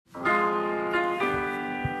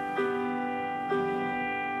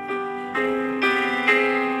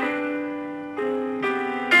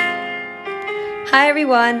Hi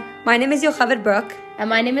everyone, my name is Yocheved Brook. And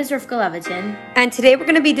my name is Rivka Levitin. And today we're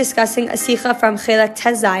going to be discussing a Sicha from Chelek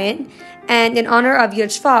Tes Zayin. And in honor of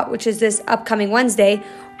Shvat, which is this upcoming Wednesday,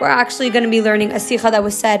 we're actually going to be learning a Sicha that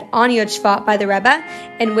was said on Shvat by the Rebbe,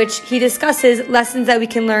 in which he discusses lessons that we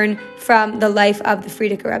can learn from the life of the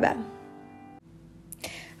Frierdiker Rebbe.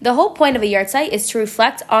 The whole point of a yahrzeit is to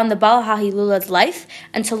reflect on the Baal HaHilula's life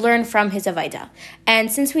and to learn from his Avaida.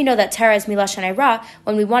 And since we know that Torah is Milashon Hara,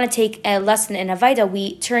 when we want to take a lesson in Avaida,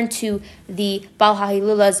 we turn to the Baal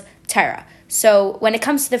HaHilula's Torah. So when it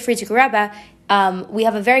comes to the Frierdiker Rebbe, we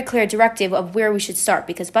have a very clear directive of where we should start,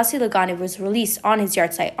 because Basi Lagani was released on his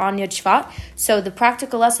yahrzeit, on Shvat. So the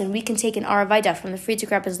practical lesson we can take in our Avaida from the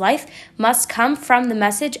Frierdiker Rebbe's life must come from the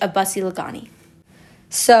message of Basi Lagani.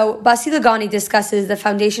 So, Basi Lagani discusses the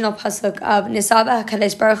foundational pasuk of Nisava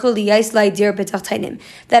HaKadosh Baruch Hu liyais la'dir b'tach tainim,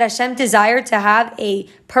 that Hashem desired to have a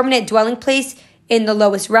permanent dwelling place in the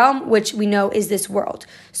lowest realm, which we know is this world.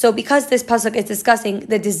 So, because this pasuk is discussing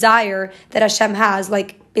the desire that Hashem has,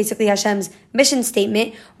 like basically Hashem's mission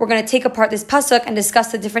statement, we're going to take apart this pasuk and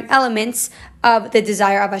discuss the different elements of the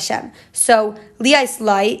desire of Hashem. So, liyais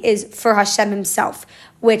lai is for Hashem himself,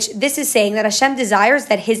 which this is saying that Hashem desires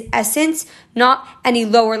that his essence, not any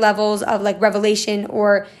lower levels of like revelation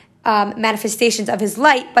or manifestations of his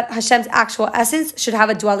light, but Hashem's actual essence should have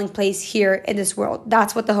a dwelling place here in this world.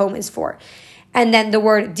 That's what the home is for. And then the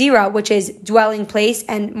word dira, which is dwelling place,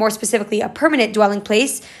 and more specifically a permanent dwelling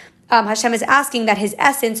place, Hashem is asking that his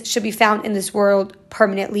essence should be found in this world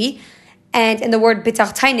permanently. And in the word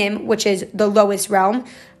bitach tainim, which is the lowest realm,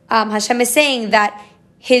 Hashem is saying that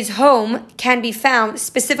his home can be found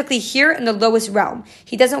specifically here in the lowest realm.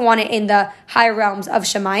 He doesn't want it in the higher realms of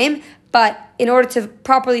Shemayim, but in order to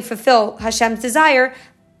properly fulfill Hashem's desire,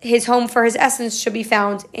 his home for his essence should be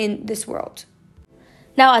found in this world.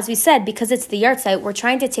 Now, as we said, because it's the yahrzeit, we're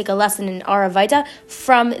trying to take a lesson in our Avaida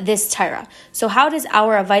from this Torah. So how does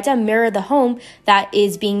our Avaida mirror the home that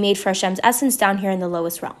is being made for Hashem's essence down here in the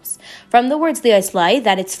lowest realms? From the words liyais lai,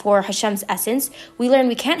 that it's for Hashem's essence, we learn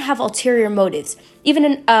we can't have ulterior motives.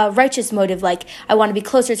 Even a righteous motive like, I want to be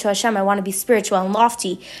closer to Hashem, I want to be spiritual and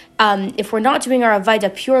lofty. If we're not doing our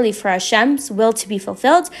Avaida purely for Hashem's will to be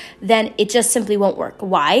fulfilled, then it just simply won't work.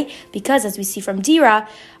 Why? Because as we see from Dira,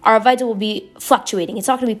 our Avaida will be fluctuating. It's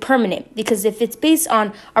not going to be permanent, because if it's based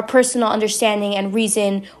on our personal understanding and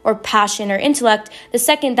reason or passion or intellect, the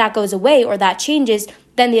second that goes away or that changes,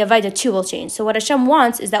 then the Avaida too will change. So what Hashem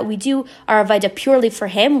wants is that we do our Avaida purely for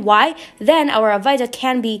Him. Why? Then our Avaida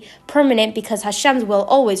can be permanent, because Hashem's will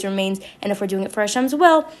always remains. And if we're doing it for Hashem's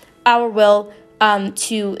will, our will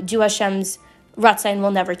to do Hashem's Ratzain will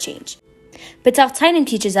never change. B'tach Tainim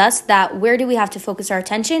teaches us that where do we have to focus our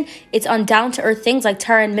attention? It's on down-to-earth things like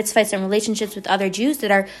Torah and mitzvahs and relationships with other Jews that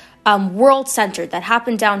are world-centered, that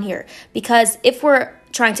happen down here. Because if we're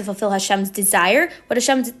trying to fulfill Hashem's desire, what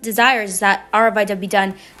Hashem desires is that our Avaida be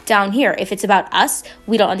done down here. If it's about us,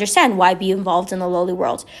 we don't understand why be involved in the lowly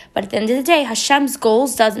world. But at the end of the day, Hashem's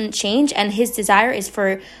goals doesn't change, and His desire is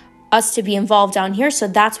for us to be involved down here, so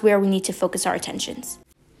that's where we need to focus our attentions.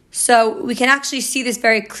 So we can actually see this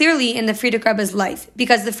very clearly in the Frierdiker Rebbe's life,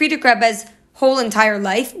 because the Frierdiker Rebbe's whole entire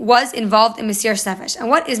life was involved in Mesiras Nefesh. And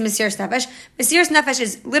what is Mesiras Nefesh? Mesiras Nefesh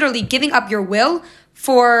is literally giving up your will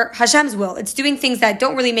for Hashem's will. It's doing things that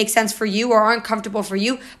don't really make sense for you or aren't comfortable for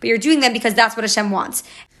you, but you're doing them because that's what Hashem wants.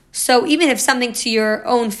 So even if something to your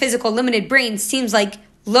own physical limited brain seems like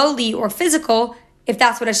lowly or physical, if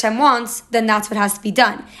that's what Hashem wants, then that's what has to be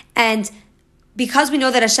done. And because we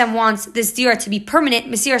know that Hashem wants this dira to be permanent,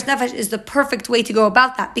 Mesiras Nefesh is the perfect way to go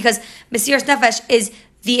about that, because Mesiras Nefesh is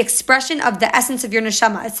the expression of the essence of your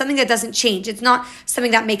neshama. It's something that doesn't change. It's not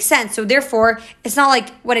something that makes sense. So therefore, it's not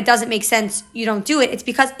like when it doesn't make sense, you don't do it. It's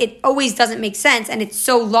because it always doesn't make sense, and it's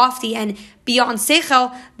so lofty and beyond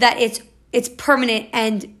seichel that it's permanent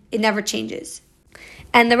and it never changes.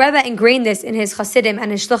 And the Rebbe ingrained this in his Chasidim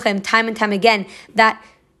and his Shluchim time and time again, that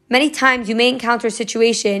many times you may encounter a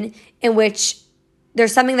situation in which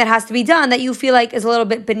there's something that has to be done that you feel like is a little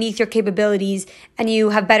bit beneath your capabilities and you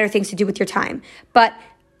have better things to do with your time. But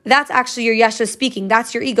that's actually your Yeshua speaking.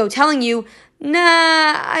 That's your ego telling you,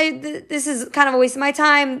 this is kind of a waste of my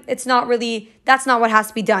time. That's not what has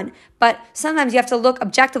to be done. But sometimes you have to look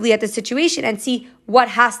objectively at the situation and see what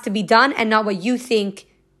has to be done and not what you think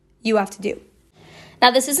you have to do. Now,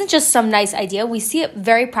 this isn't just some nice idea. We see it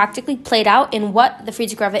very practically played out in what the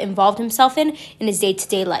Frierdiker Rebbe involved himself in his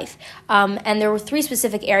day-to-day life. And there were 3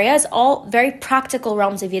 specific areas, all very practical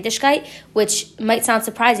realms of Yiddishkeit, which might sound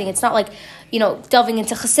surprising. It's not like, delving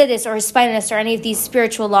into Chassidus or Hispanis or any of these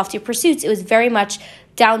spiritual lofty pursuits. It was very much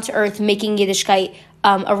down to earth, making Yiddishkeit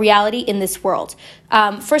a reality in this world.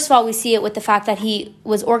 First of all, we see it with the fact that he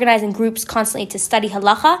was organizing groups constantly to study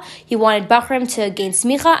halacha. He wanted Bachrim to gain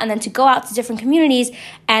smicha and then to go out to different communities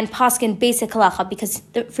and paskin basic halacha, because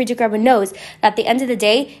the Friedrich Rebbe knows that at the end of the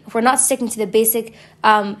day, if we're not sticking to the basic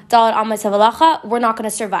Dalet Amos of halacha, we're not going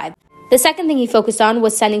to survive. The second thing he focused on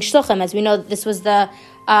was sending shluchim. As we know, this was the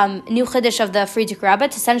new chiddush of the Friedrich Rebbe,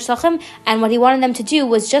 to send shluchim, and what he wanted them to do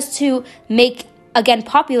was just to make, again,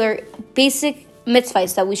 popular basic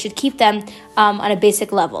mitzvahs, that we should keep them on a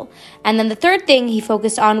basic level. And then the third thing he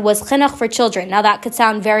focused on was chinuch for children. Now that could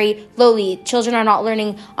sound very lowly. Children are not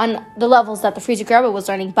learning on the levels that the Friedrich Rebbe was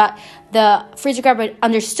learning, but the Friedrich Rebbe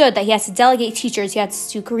understood that he has to delegate teachers, he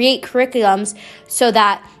has to create curriculums so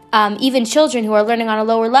that even children who are learning on a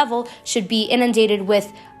lower level should be inundated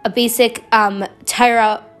with a basic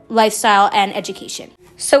Torah lifestyle and education.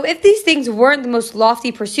 So if these things weren't the most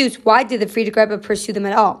lofty pursuits, why did the Friedrich Rebbe pursue them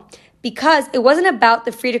at all? Because it wasn't about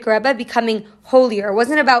the Friedrich Rebbe becoming holier. It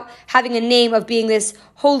wasn't about having a name of being this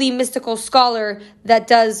holy mystical scholar that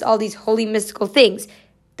does all these holy mystical things.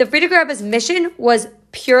 The Friedrich Rebbe's mission was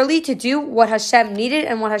purely to do what Hashem needed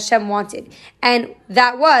and what Hashem wanted. And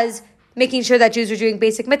that was making sure that Jews were doing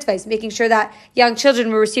basic mitzvahs, making sure that young children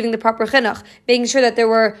were receiving the proper chinuch, making sure that there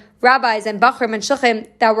were rabbis and bachrim and shluchim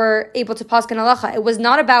that were able to paskin halacha. It was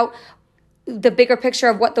not about the bigger picture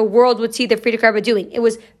of what the world would see the Friedrich Rebbe doing. It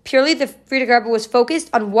was purely the Friedrich Rebbe was focused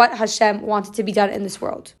on what Hashem wanted to be done in this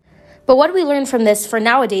world. But what do we learn from this for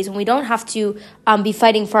nowadays, when we don't have to be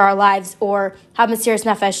fighting for our lives or have Mesiras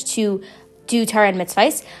Nefesh to do Torah and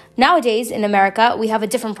mitzvahs? Nowadays in America, we have a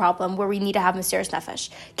different problem where we need to have Mesiras Nefesh.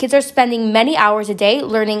 Kids are spending many hours a day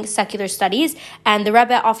learning secular studies, and the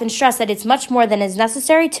Rebbe often stressed that it's much more than is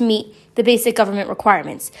necessary to meet the basic government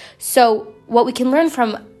requirements. So what we can learn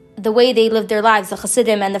from the way they lived their lives, the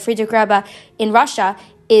Hasidim and the Friedrich Rebbe in Russia,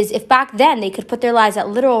 is if back then they could put their lives at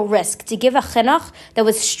literal risk to give a chinuch that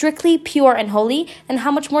was strictly pure and holy, then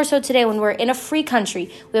how much more so today when we're in a free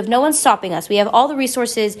country, we have no one stopping us, we have all the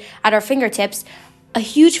resources at our fingertips. A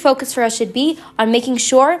huge focus for us should be on making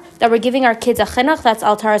sure that we're giving our kids a chinuch that's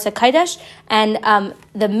al taras hakodesh, and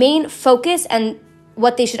the main focus and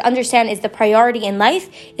what they should understand is the priority in life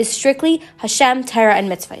is strictly Hashem, Torah, and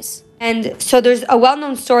mitzvahs. And so there's a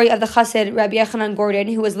well-known story of the Chassid, Rabbi Yochanan Gordon,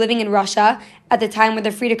 who was living in Russia at the time when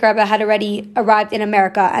the Friedrich Rebbe had already arrived in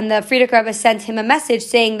America. And the Friedrich Rebbe sent him a message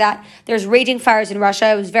saying that there's raging fires in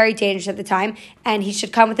Russia. It was very dangerous at the time, and he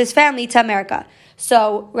should come with his family to America.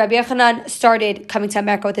 So Rabbi Yochanan started coming to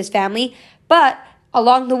America with his family, but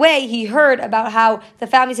along the way, he heard about how the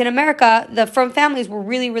families in America, the frum families, were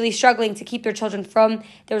really, really struggling to keep their children frum.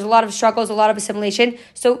 There was a lot of struggles, a lot of assimilation.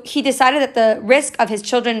 So he decided that the risk of his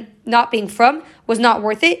children not being frum was not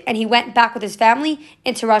worth it, and he went back with his family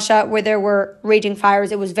into Russia where there were raging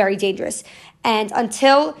fires. It was very dangerous. And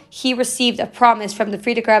until he received a promise from the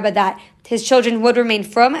Friedrich Rebbe that his children would remain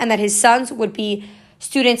frum and that his sons would be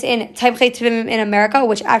students in Taimchei Tvimim in America,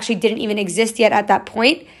 which actually didn't even exist yet at that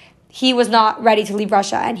point, he was not ready to leave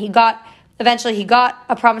Russia, and eventually he got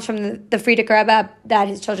a promise from the Friedrich Rebbe that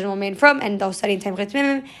his children will remain from, and they'll study in Taimchei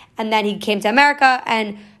Tvimim, and then he came to America,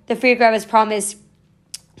 and the Friedrich Rebbe's promise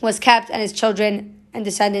was kept, and his children and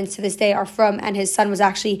descendants to this day are from, and his son was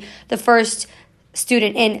actually the first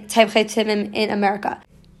student in Taimchei Tvimim in America.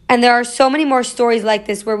 And there are so many more stories like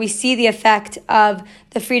this where we see the effect of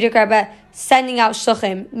the Friedrich Rebbe sending out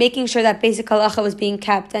shluchim, making sure that basic halacha was being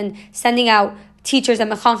kept, and sending out teachers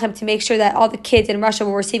and mechanchim to make sure that all the kids in Russia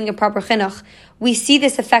were receiving a proper chinuch. We see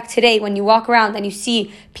this effect today when you walk around and you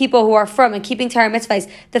see people who are frum and keeping Torah mitzvahs.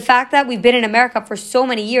 The fact that we've been in America for so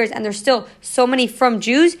many years and there's still so many frum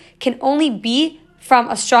Jews can only be from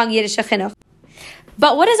a strong Yiddish chinuch.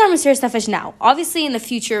 But what is our Mesiras Nefesh now? Obviously, in the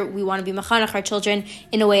future, we want to be mechanech our children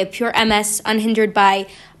in a way of pure MS, unhindered by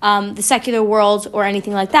the secular world or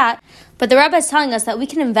anything like that. But the Rebbe is telling us that we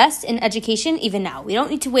can invest in education even now. We don't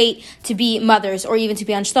need to wait to be mothers or even to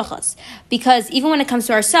be on shluchos. Because even when it comes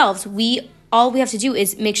to ourselves, all we have to do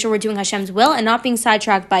is make sure we're doing Hashem's will and not being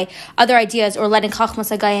sidetracked by other ideas or letting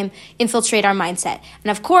Chachmas Hagayim infiltrate our mindset.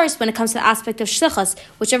 And of course, when it comes to the aspect of shlichus,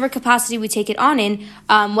 whichever capacity we take it on in,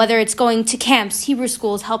 whether it's going to camps, Hebrew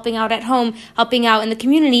schools, helping out at home, helping out in the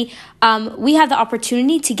community, we have the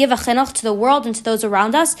opportunity to give a chinuch to the world and to those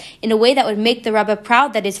around us in a way that would make the Rebbe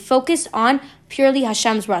proud, that is focused on purely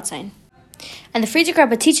Hashem's Ratzain. And the Friedrich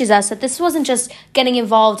Rebbe teaches us that this wasn't just getting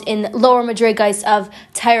involved in lower madrigos of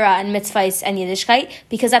Torah and mitzvahs and Yiddishkeit,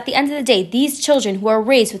 because at the end of the day, these children who are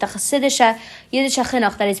raised with a Hasidic Yiddish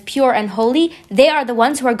chinuch that is pure and holy, they are the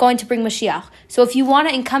ones who are going to bring Mashiach. So if you want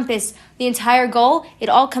to encompass the entire goal, it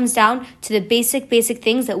all comes down to the basic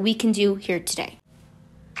things that we can do here today.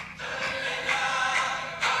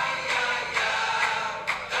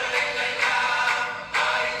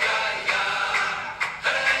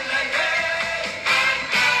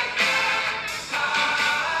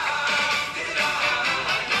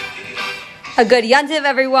 A good Yantiv,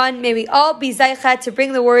 everyone. May we all be Zaycha to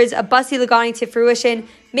bring the words of Basi Lagani to fruition,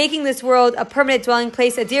 making this world a permanent dwelling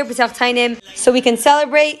place, a dear B'tach Tainim, so we can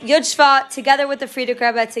celebrate Yud Shvat together with the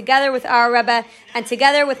Frierdiker Rebbe, together with our Rebbe, and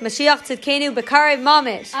together with Mashiach Tzidkenu B'karev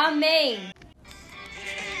Mamish. Amen.